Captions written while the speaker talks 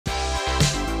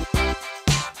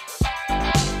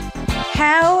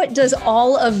how does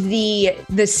all of the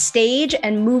stage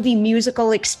and movie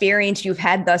musical experience you've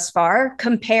had thus far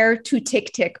compare to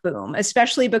Tick, Tick, Boom,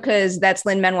 especially because that's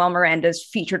Lin-Manuel Miranda's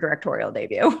feature directorial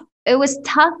debut? It was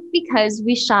tough because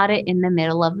we shot it in the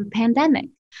middle of a pandemic.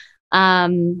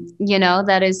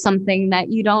 That is something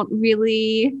that you don't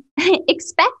really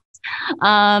expect.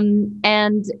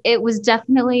 And it was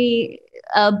definitely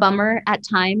a bummer at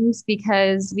times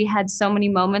because we had so many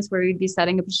moments where we'd be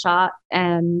setting up a shot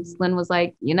and Lin was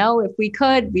like, if we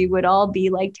could, we would all be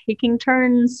like taking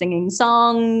turns singing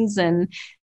songs and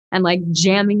like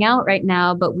jamming out right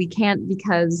now, but we can't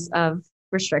because of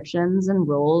restrictions and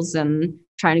rules and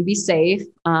trying to be safe.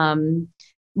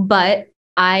 But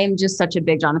I'm just such a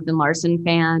big Jonathan Larson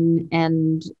fan,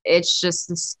 and it's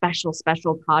just a special,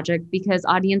 special project because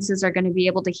audiences are going to be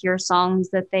able to hear songs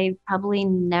that they've probably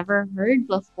never heard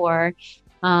before,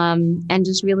 and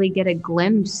just really get a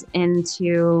glimpse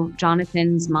into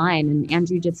Jonathan's mind. And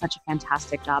Andrew did such a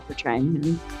fantastic job portraying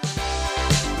him.